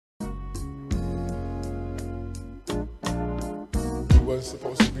wasn't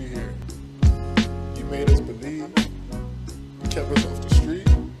supposed to be here. You made us believe. You kept us off the street,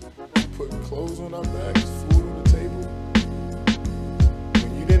 put clothes on our backs, food on the table.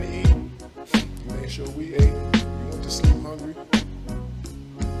 When you didn't eat, you made sure we ate. You went to sleep hungry.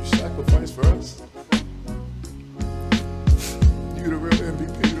 You sacrificed for us. You the real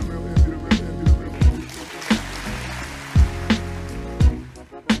MVP, the real MVP, the real MVP, the real MVP.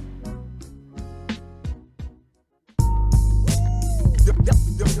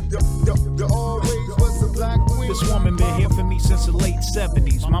 This woman been here for me since the late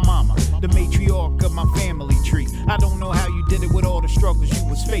 70s. My mama, the matriarch of my family tree. I don't know how you did it with all the struggles you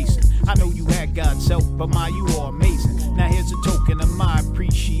was facing. I know you had God's help, but you are amazing. Now here's a token of my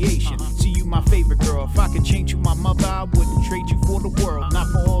appreciation. See, you my favorite girl. If I could change you my mother, I wouldn't trade you for the world. Not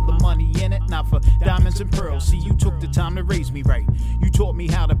for all the money in it, not for diamonds and pearls. See, you took the time to raise me right. You taught me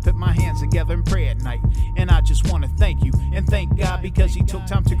how to put my hands together and pray at night. And I just want to thank you and thank God because he took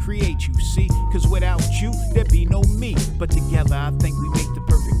time to create you. See, cause without you, there'd be no me. But together I think we make the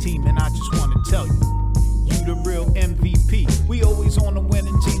perfect team. And I just want to tell you, you the real MVP. We always on the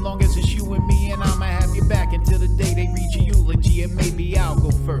winning team, long as it's you and me. And I'ma have your back until the day they read your eulogy. And maybe I'll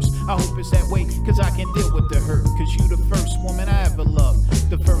go first. I hope it's that way, cause I can deal with the hurt. Cause you the first woman I ever loved,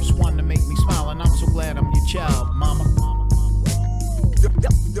 the first one to make me smile. And I'm so glad I'm your child, mama.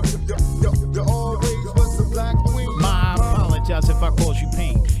 I apologize if I caused you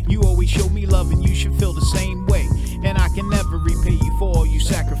pain. You always show me love and you should feel the same way. And I can never repay you for all you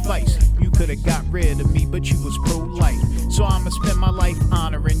sacrificed. You could've got rid of me, but you was pro-life. So I'ma spend my life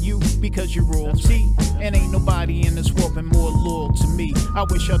honoring you because you're royalty. And ain't nobody in this world been more loyal to me. I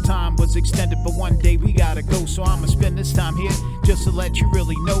wish our time was extended, but one day we gotta go. So I'ma spend this time here just to let you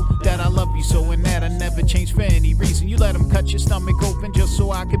really know that I love you so, and that I never change for any reason. You let them cut your stomach open just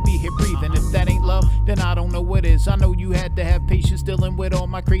so I could be here breathing. If that ain't love, then I don't know what is. I know you had to have patience dealing with all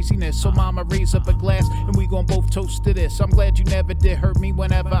my craziness. So mama, raise up a glass and we gon' both toast to this. I'm glad you never did hurt me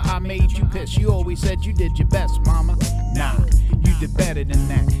whenever I made you piss. You always said you did your best, mama. Nah, you did better than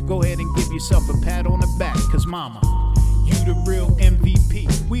that. Go ahead and give yourself a pat on the back, cause mama, you the real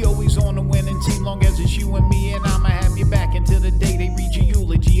MVP. We always on the winning team, long as it's you and me. And I'ma have your back until the day they read your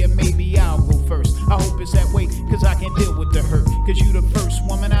eulogy. And maybe I'll go first. I hope it's that way, cause I can deal with the hurt. Cause you the first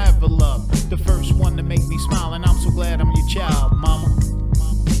woman I ever loved, the first one to make me smile. And I'm so glad I'm your child, mama.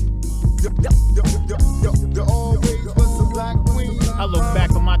 I look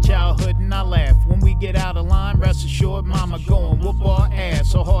back on my childhood and I laugh. When we get out of line, rest assured mama gon' whoop our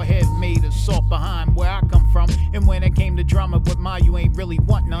ass. Her hard head made us soft behind where I come from. And when it came to drama with you ain't really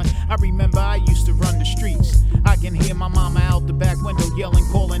want none. I remember I used to run the streets. I can hear my mama out the back window yelling,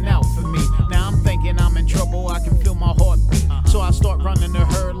 calling out for me. Now I'm thinking I'm in trouble, I can feel my heart beat. So I start running to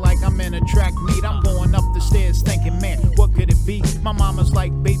her like I'm in a track meet. I'm going up the stairs thinking, man, what could it be? My mama's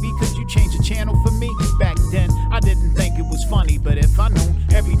like, baby, could you change the channel for me? Back then, I didn't think it was funny, but if I knew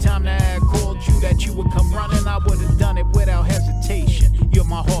every time that I called you that you would come running, I would have done it without hesitation. You're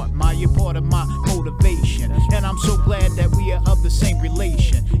my heart, you're part of my motivation. And I'm so glad that we are of the same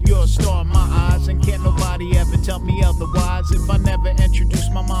relation. You're a star in my eyes, and can't nobody ever tell me otherwise. If I never introduce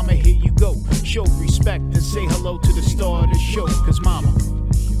my mama, here you go. Show respect and say hello to the star of the show, cause mama,